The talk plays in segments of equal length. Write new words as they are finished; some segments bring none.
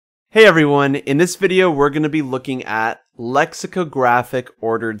Hey everyone, in this video we're going to be looking at lexicographic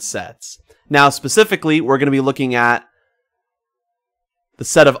ordered sets. Now specifically we're going to be looking at the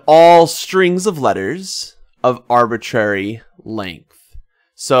set of all strings of letters of arbitrary length.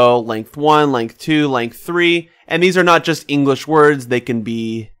 So length 1, length 2, length 3, and these are not just English words, they can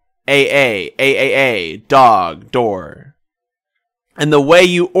be AA, AAA, dog, door. And the way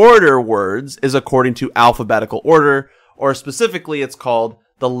you order words is according to alphabetical order, or specifically it's called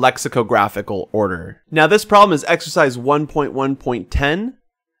the lexicographical order. Now this problem is exercise 1.1.10,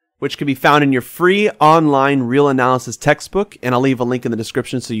 which can be found in your free online real analysis textbook, and I'll leave a link in the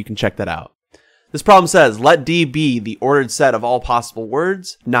description so you can check that out. This problem says, let D be the ordered set of all possible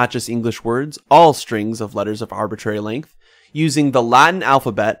words, not just English words, all strings of letters of arbitrary length, using the Latin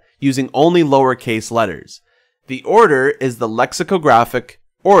alphabet, using only lowercase letters. The order is the lexicographic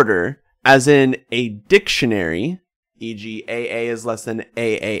order, as in a dictionary, e.g. AA is less than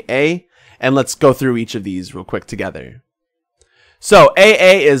AAA, and let's go through each of these real quick together. So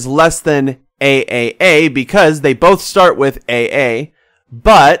AA is less than AAA because they both start with AA,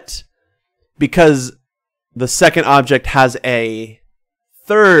 but because the second object has a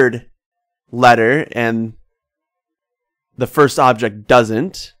third letter and the first object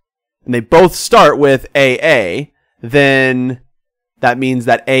doesn't, and they both start with AA, then that means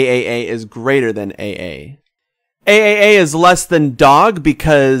that AAA is greater than AA. AAA is less than dog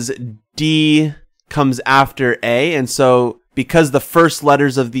because D comes after A, and so because the first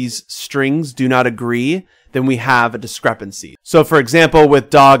letters of these strings do not agree, then we have a discrepancy. So for example, with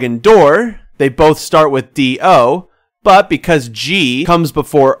dog and door, they both start with DO, but because G comes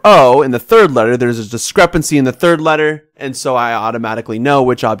before O in the third letter, there's a discrepancy in the third letter, and so I automatically know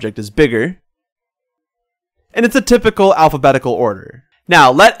which object is bigger. And it's a typical alphabetical order.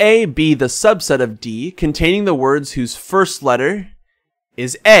 Now, let A be the subset of D containing the words whose first letter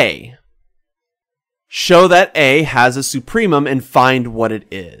is A. Show that A has a supremum and find what it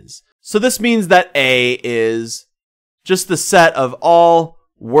is. So this means that A is just the set of all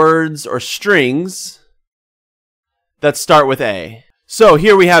words or strings that start with A. So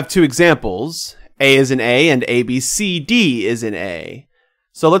here we have two examples. A is in A and ABCD is in A.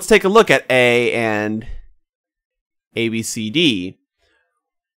 So let's take a look at A and ABCD.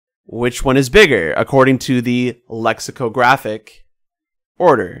 Which one is bigger, according to the lexicographic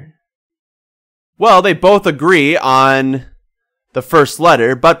order? Well, they both agree on the first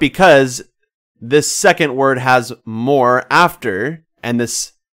letter, but because this second word has more after, and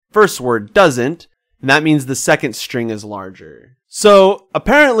this first word doesn't, and that means the second string is larger. So,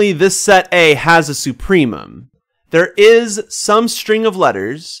 apparently this set A has a supremum. There is some string of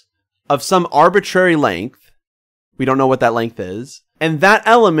letters of some arbitrary length. We don't know what that length is. And that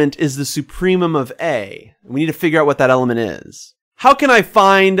element is the supremum of A. We need to figure out what that element is. How can I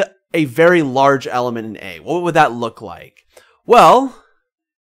find a very large element in A? What would that look like? Well,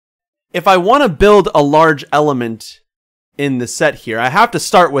 if I want to build a large element in the set here, I have to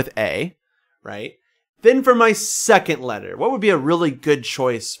start with A, right? Then for my second letter, what would be a really good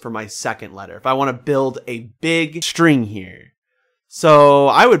choice for my second letter if I want to build a big string here? So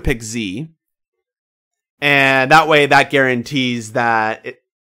I would pick Z. And that way, that guarantees that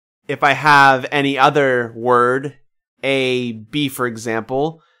if I have any other word, A, B, for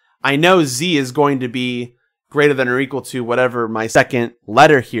example, I know Z is going to be greater than or equal to whatever my second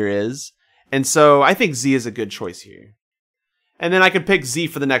letter here is. And so I think Z is a good choice here. And then I could pick Z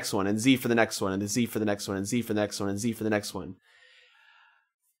for the next one, and Z for the next one, and Z for the next one, and Z for the next one, and Z for the next one.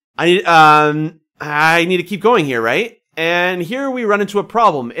 I need to keep going here, right? And here we run into a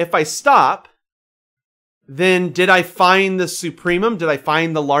problem. If I stop, then did I find the supremum? Did I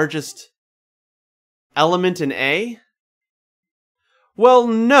find the largest element in A? Well,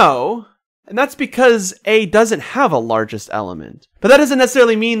 no. And that's because A doesn't have a largest element. But that doesn't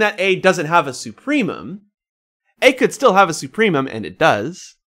necessarily mean that A doesn't have a supremum. A could still have a supremum, and it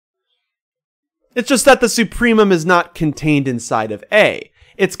does. It's just that the supremum is not contained inside of A.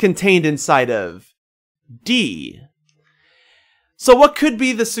 It's contained inside of D. So what could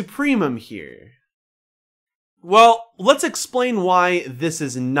be the supremum here? Well, let's explain why this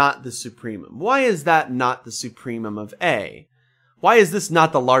is not the supremum. Why is that not the supremum of A? Why is this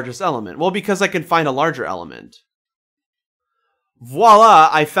not the largest element? Well, because I can find a larger element.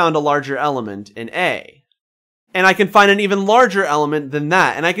 Voila, I found a larger element in A. And I can find an even larger element than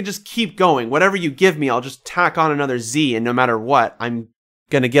that, and I can just keep going. Whatever you give me, I'll just tack on another Z, and no matter what, I'm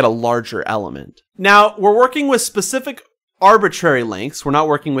gonna get a larger element. Now, we're working with specific arbitrary lengths. We're not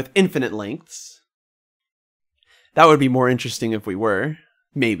working with infinite lengths. That would be more interesting if we were.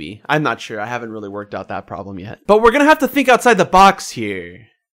 Maybe. I'm not sure. I haven't really worked out that problem yet. But we're going to have to think outside the box here.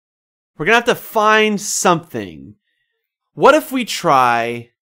 We're going to have to find something. What if we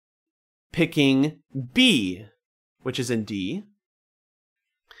try picking B, which is in D?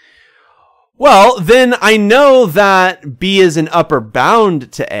 Well, then I know that B is an upper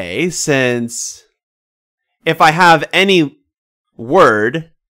bound to A, since if I have any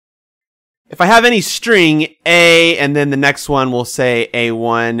word, if I have any string A, and then the next one will say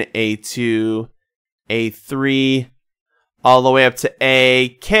A1, A2, A3, all the way up to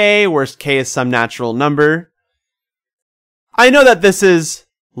AK, where K is some natural number, I know that this is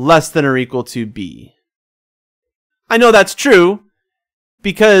less than or equal to B. I know that's true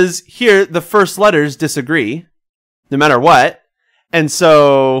because here the first letters disagree, no matter what. And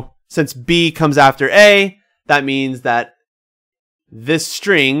so since B comes after A, that means that this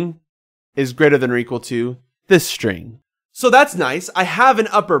string is greater than or equal to this string. So that's nice. I have an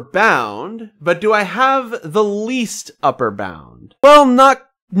upper bound, but do I have the least upper bound? Well, not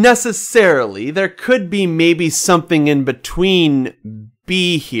necessarily. There could be maybe something in between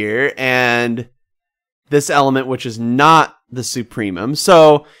B here and this element, which is not the supremum.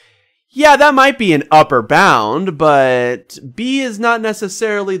 So yeah, that might be an upper bound, but B is not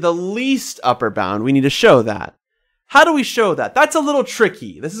necessarily the least upper bound. We need to show that. How do we show that? That's a little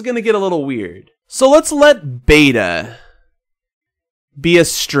tricky. This is going to get a little weird. So let's let beta be a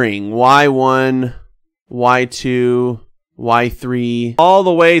string, y1, y2, y3, all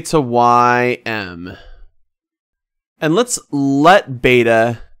the way to ym. And let's let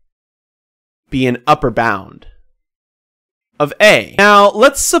beta be an upper bound of A. Now,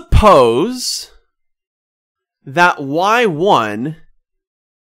 let's suppose that y1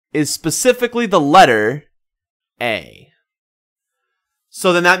 is specifically the letter A.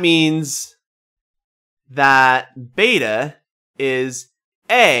 So then that means that beta is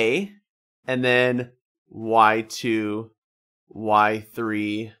A, and then y2,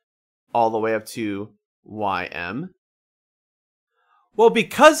 y3, all the way up to ym. Well,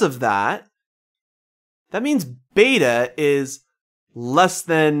 because of that, that means beta is less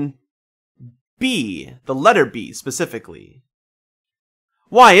than B, the letter B specifically.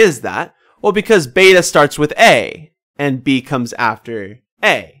 Why is that? Well, because beta starts with A, and B comes after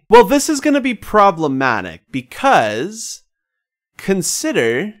A. Well, this is going to be problematic because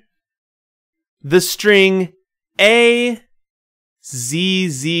consider the string A, Z,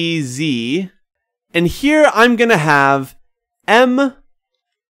 Z, Z, and here I'm going to have M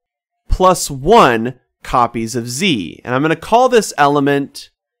plus 1 copies of Z, and I'm going to call this element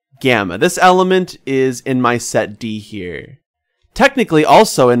gamma. This element is in my set D here. Technically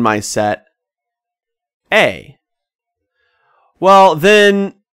also in my set A. Well,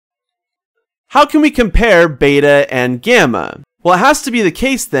 then how can we compare beta and gamma? Well, it has to be the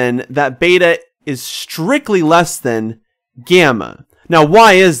case then that beta is strictly less than gamma. Now,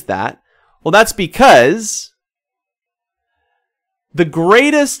 why is that? Well, that's because the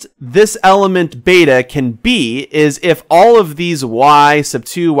greatest this element beta can be is if all of these y sub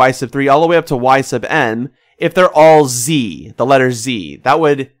 2, y sub 3, all the way up to y sub n, if they're all z, the letter z. That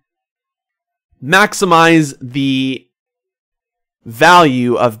would maximize the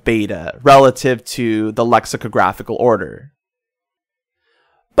value of beta relative to the lexicographical order.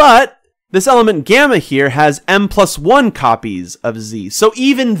 But this element gamma here has m plus 1 copies of z. So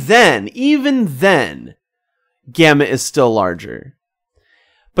even then, gamma is still larger.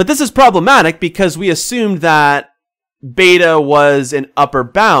 But this is problematic because we assumed that beta was an upper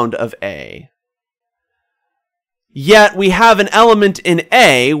bound of A. Yet we have an element in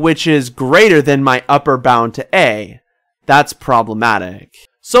A which is greater than my upper bound to A. That's problematic.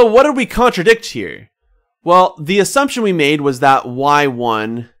 So what did we contradict here? Well, the assumption we made was that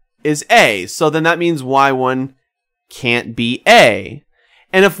y1 is A. So then that means y1 can't be A.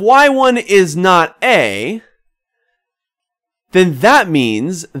 And if y1 is not A, then that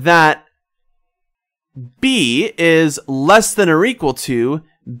means that B is less than or equal to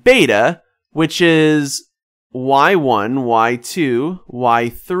beta, which is y1, y2,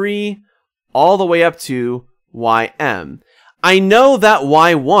 y3, all the way up to ym. I know that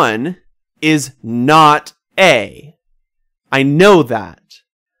y1 is not A. I know that.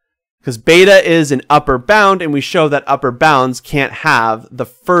 Because beta is an upper bound, and we show that upper bounds can't have the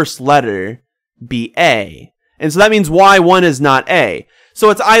first letter be A. And so that means y1 is not A.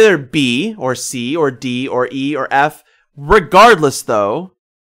 So it's either B, or C, or D, or E, or F. Regardless, though,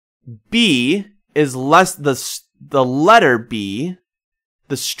 B is less, the letter B,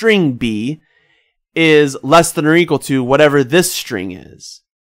 the string B, is less than or equal to whatever this string is.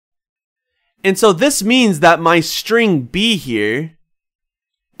 And so this means that my string B here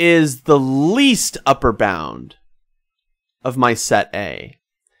is the least upper bound of my set A.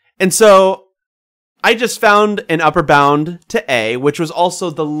 And so I just found an upper bound to A, which was also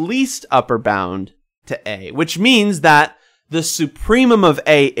the least upper bound to A, which means that the supremum of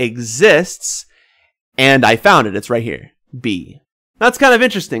A exists, and I found it. It's right here, B. That's kind of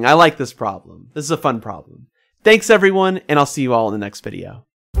interesting. I like this problem. This is a fun problem. Thanks, everyone, and I'll see you all in the next video.